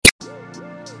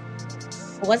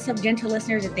What's up, gentle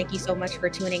listeners, and thank you so much for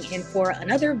tuning in for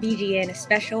another BGN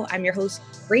special. I'm your host,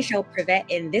 Rachel Privet,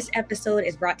 and this episode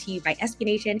is brought to you by SB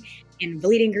Nation and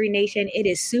Bleeding Green Nation. It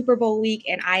is Super Bowl week,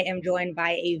 and I am joined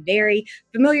by a very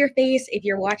familiar face. If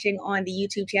you're watching on the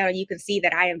YouTube channel, you can see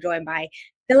that I am joined by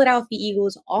Philadelphia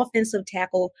Eagles offensive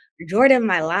tackle Jordan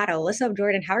Mailata. What's up,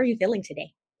 Jordan? How are you feeling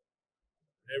today?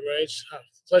 Hey, Rach.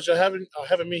 Pleasure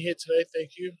having me here today.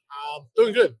 Thank you.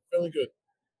 Doing good. Feeling good.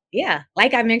 Yeah,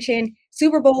 like I mentioned,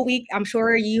 Super Bowl week, I'm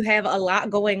sure you have a lot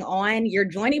going on. You're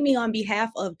joining me on behalf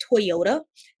of Toyota,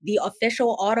 the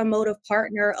official automotive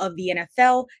partner of the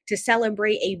NFL, to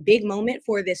celebrate a big moment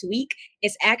for this week.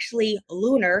 It's actually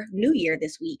Lunar New Year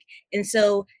this week. And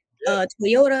so Yeah.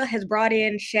 Toyota has brought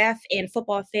in chef and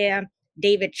football fan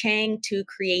David Chang to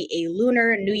create a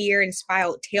Lunar New Year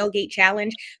inspired tailgate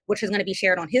challenge, which is going to be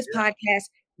shared on his podcast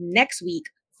next week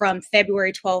from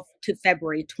February 12th to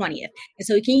February 20th. And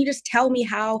so can you just tell me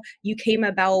how you came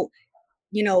about,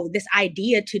 this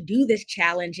idea to do this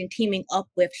challenge and teaming up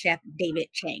with Chef David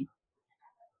Chang?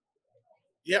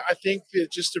 Yeah, I think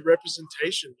that just the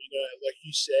representation, like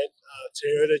you said,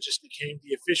 Toyota just became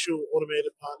the official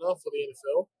automated partner for the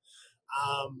NFL.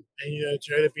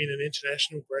 Toyota being an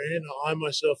international brand, I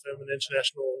myself am an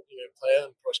international, player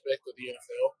and prospect of the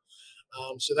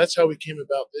NFL. So that's how we came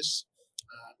about this.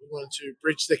 We wanted to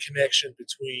bridge the connection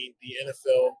between the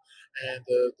NFL and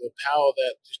the power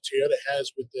that Toyota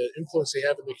has with the influence they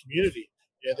have in the community.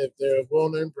 Yeah, they're a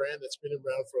well-known brand that's been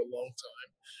around for a long time.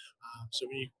 So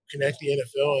when you connect the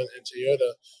NFL and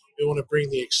Toyota, we want to bring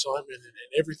the excitement and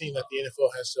everything that the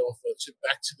NFL has to offer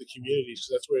back to the community.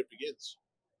 So that's where it begins.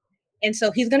 And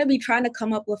so he's going to be trying to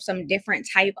come up with some different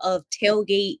type of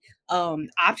tailgate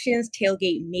options,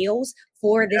 tailgate meals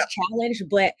for this challenge.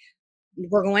 But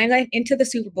we're going into the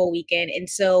Super Bowl weekend. And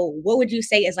so what would you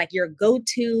say is like your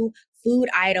go-to food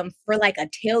item for like a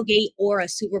tailgate or a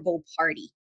Super Bowl party?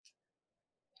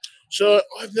 So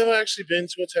I've never actually been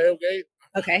to a tailgate.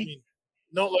 Okay. I mean,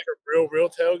 not like a real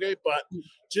tailgate, but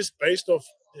just based off,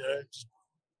 just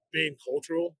being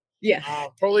cultural. Yeah.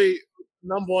 Probably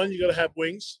number one, you got to have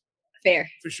wings. Fair.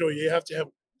 For sure, you have to have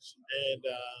wings. And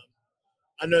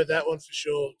I know that one for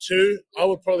sure. Two, I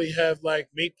would probably have like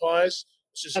meat pies.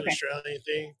 It's just an Australian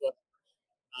thing,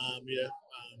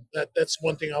 but that's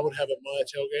one thing I would have at my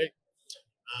tailgate.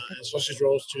 And sausage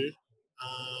rolls too.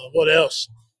 What else?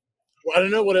 Well, I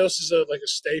don't know what else is like a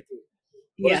staple.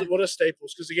 What are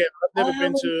staples? Because again, I've never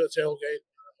been to a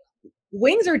tailgate.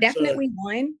 Wings are definitely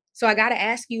one. So I got to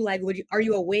ask you, like, are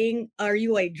you a wing? Are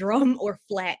you a drum or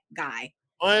flat guy?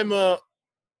 I'm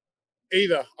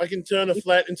either. I can turn a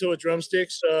flat into a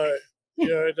drumstick, so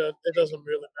it doesn't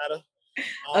really matter.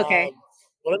 Okay.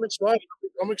 But I'm excited.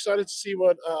 I'm excited to see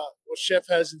what Chef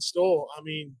has in store. I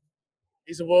mean,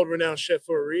 he's a world-renowned chef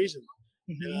for a reason.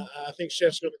 Mm-hmm. And I think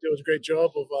Chef's going to do a great job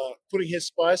of putting his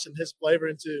spice and his flavor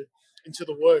into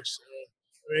the works.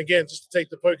 Again, just to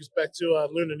take the focus back to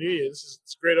Lunar New Year, it's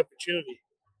a great opportunity.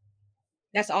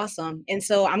 That's awesome. And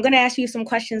so I'm going to ask you some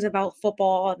questions about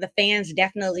football. The fans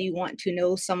definitely want to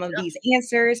know some of these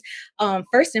answers.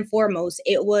 First and foremost,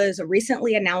 it was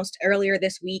recently announced earlier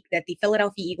this week that the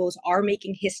Philadelphia Eagles are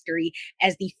making history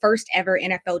as the first ever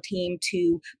NFL team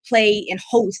to play and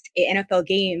host an NFL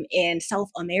game in South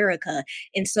America.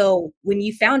 And so when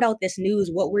you found out this news,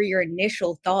 what were your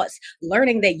initial thoughts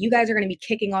learning that you guys are going to be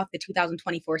kicking off the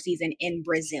 2024 season in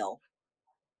Brazil?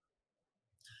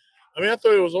 I mean, I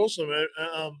thought it was awesome, man.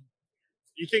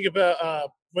 You think about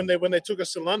when they took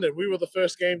us to London, we were the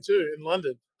first game too in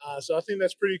London. So I think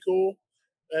that's pretty cool.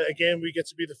 Again, we get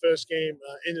to be the first game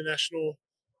international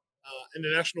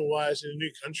wise in a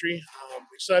new country.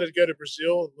 Excited to go to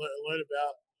Brazil and learn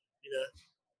about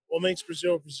what makes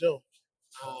Brazil Brazil.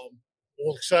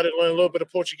 We're excited to learn a little bit of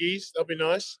Portuguese. That'll be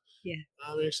nice. Yeah.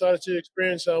 I'm excited to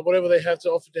experience whatever they have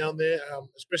to offer down there,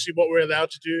 especially what we're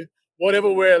allowed to do.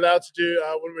 Whatever we're allowed to do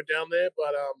when we're down there,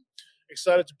 but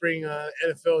excited to bring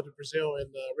NFL to Brazil and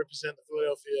represent the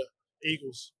Philadelphia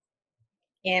Eagles.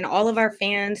 And all of our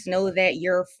fans know that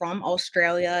you're from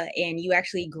Australia and you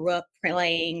actually grew up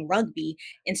playing rugby.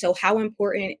 And so how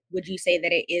important would you say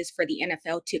that it is for the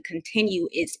NFL to continue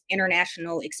its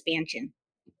international expansion?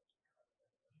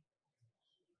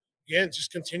 Again,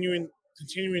 just continuing,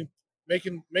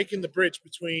 making the bridge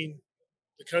between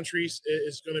the countries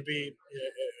is going to be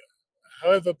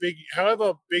however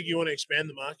big you want to expand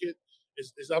the market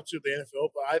is up to the NFL,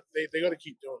 but they got to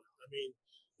keep doing it. I mean,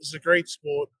 this is a great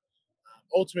sport,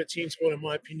 ultimate team sport in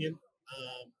my opinion.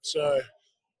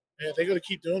 They got to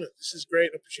keep doing it. This is a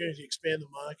great opportunity to expand the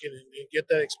market and get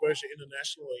that exposure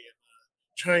internationally and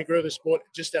try and grow the sport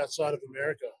just outside of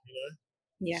America.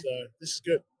 Yeah. So this is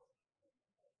good.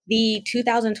 The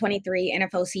 2023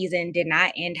 NFL season did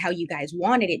not end how you guys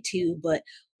wanted it to, but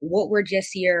what were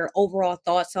just your overall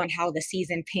thoughts on how the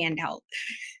season panned out?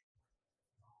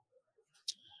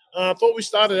 I thought we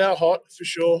started out hot for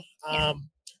sure, Yeah.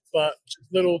 but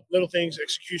little things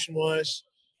execution wise,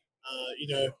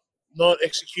 not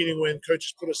executing when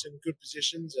coaches put us in good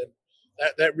positions, and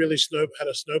that really had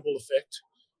a snowball effect,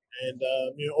 and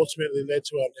ultimately led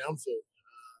to our downfall.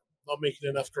 Not making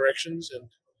enough corrections, and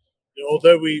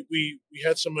although we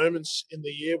had some moments in the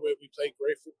year where we played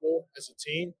great football as a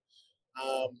team,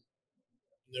 um,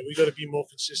 we got to be more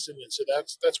consistent, and so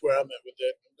that's where I'm at with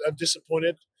it. I'm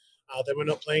disappointed that we're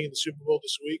not playing in the Super Bowl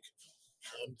this week.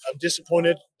 I'm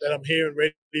disappointed that I'm here in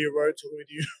Radio Road talking with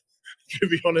you, to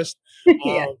be honest.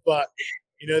 Yeah. But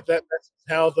that's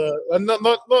how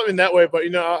not in that way, but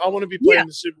I want to be Yeah. playing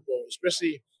the Super Bowl,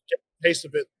 especially get the taste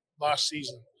of it last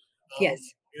season. Yes.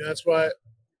 That's why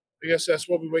I guess that's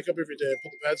why we wake up every day and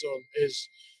put the pads on. I'm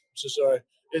so sorry.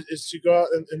 Is to go out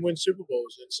and win Super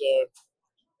Bowls, and so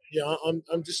yeah,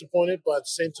 I'm disappointed, but at the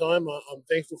same time, I'm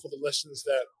thankful for the lessons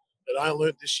that I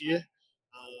learned this year,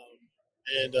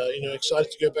 and excited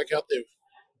to go back out there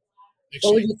next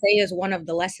What would year. you say is one of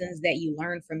the lessons that you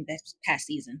learned from this past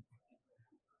season?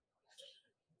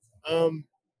 Um,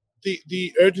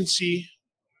 the urgency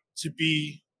to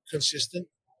be consistent.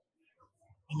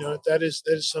 That is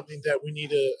something that we need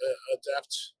to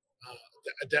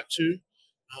adapt to,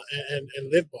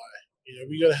 and live by.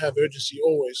 We got to have urgency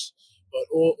always, but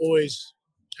always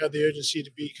have the urgency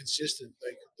to be consistent,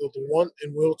 like the want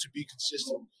and will to be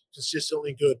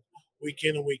consistently good, week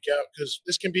in and week out, because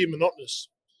this can be monotonous,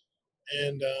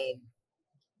 and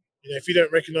if you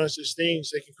don't recognize those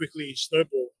things, they can quickly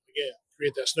snowball again,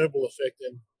 create that snowball effect,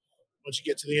 and once you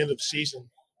get to the end of the season,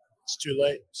 it's too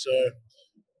late. So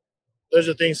those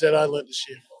are things that I learned this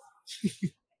year.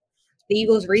 The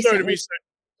Eagles Sorry to recently.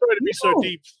 be so No,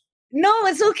 deep. no,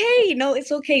 it's okay. No,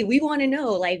 it's okay. We want to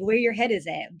know like where your head is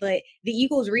at. But the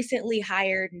Eagles recently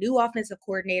hired new offensive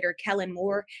coordinator Kellen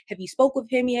Moore. Have you spoke with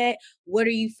him yet? What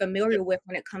are you familiar with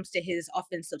when it comes to his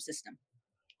offensive system?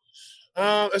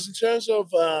 As in terms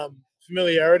of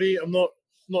familiarity, I'm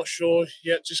not sure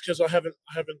yet, just because I haven't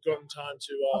gotten time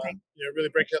to Okay. really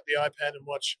break out the iPad and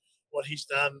watch what he's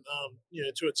done,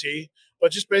 to a T.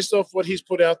 But just based off what he's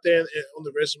put out there on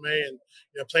the resume, and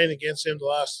playing against him the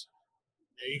last,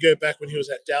 you go back when he was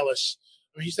at Dallas.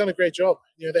 I mean, he's done a great job.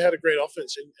 They had a great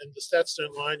offense, and the stats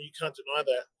don't lie. And you can't deny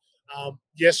that.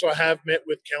 Yes, I have met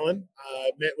with Kellen.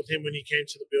 I met with him when he came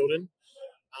to the building.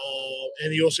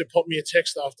 And he also popped me a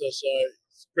text after. So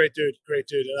great dude.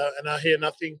 And I hear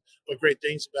nothing but great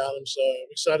things about him. So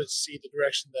I'm excited to see the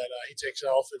direction that he takes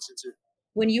our offense into.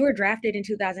 When you were drafted in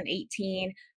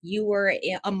 2018, you were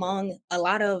among a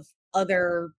lot of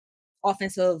other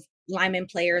offensive lineman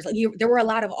players. Like there were a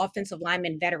lot of offensive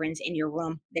lineman veterans in your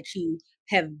room that you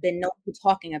have been known to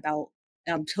talking about,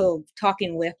 to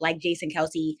talking with, like Jason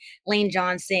Kelsey, Lane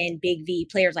Johnson, Big V,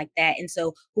 players like that. And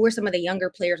so, who are some of the younger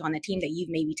players on the team that you've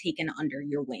maybe taken under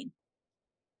your wing?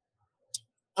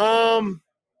 Um,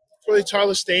 Probably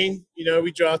Tyler Steen.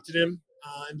 We drafted him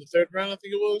in the third round, I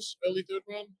think it was, early third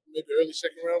round, maybe early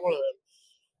second round, one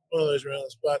of those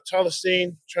rounds. But Tyler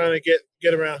Steen, trying to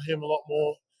get around him a lot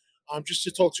more, just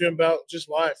to talk to him about just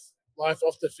life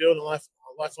off the field, and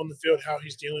life on the field, how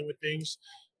he's dealing with things,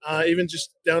 even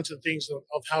just down to the things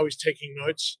of how he's taking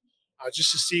notes,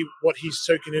 just to see what he's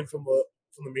soaking in from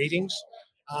the meetings.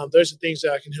 Those are things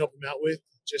that I can help him out with.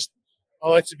 Just I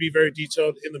like to be very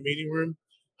detailed in the meeting room,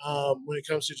 when it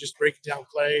comes to just breaking down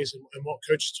plays, and what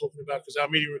coach is talking about, because our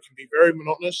meeting room can be very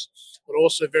monotonous, but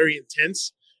also very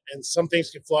intense, and some things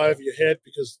can fly over your head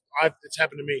because it's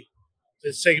happened to me.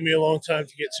 It's taken me a long time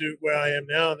to get to where I am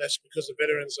now, and that's because of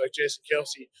veterans like Jason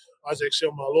Kelsey, Isaac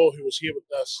Silmar-Law, who was here with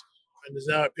us, and is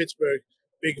now at Pittsburgh,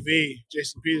 Big V,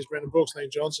 Jason Peters, Brandon Brooks, Lane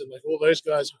Johnson, like all those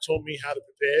guys who taught me how to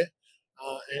prepare,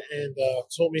 and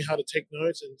taught me how to take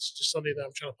notes, and it's just something that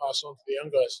I'm trying to pass on to the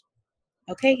young guys.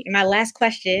 Okay. And my last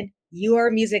question, you are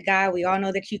a music guy. We all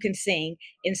know that you can sing.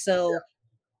 And so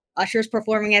Usher's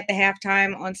performing at the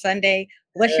halftime on Sunday.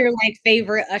 What's Yeah. your like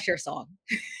favorite Usher song?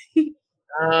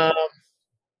 Um,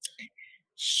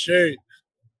 Shoot,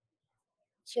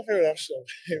 what's my favorite song?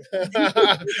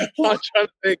 I'm trying to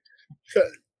think.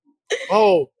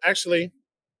 Oh, actually,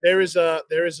 there is a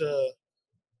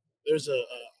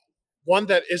one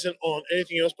that isn't on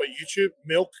anything else but YouTube.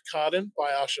 Milk Carton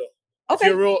by Usher. Okay.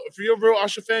 If you're a real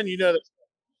Usher fan, you know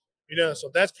that. So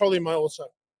that's probably my all-time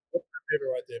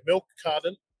favorite right there. Milk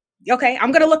Carton. Okay.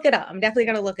 I'm gonna look it up. I'm definitely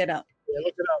gonna look it up. Yeah,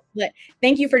 look it up. But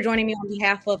thank you for joining me on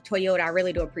behalf of Toyota. I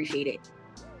really do appreciate it.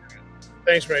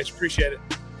 Thanks, Rach. Appreciate it.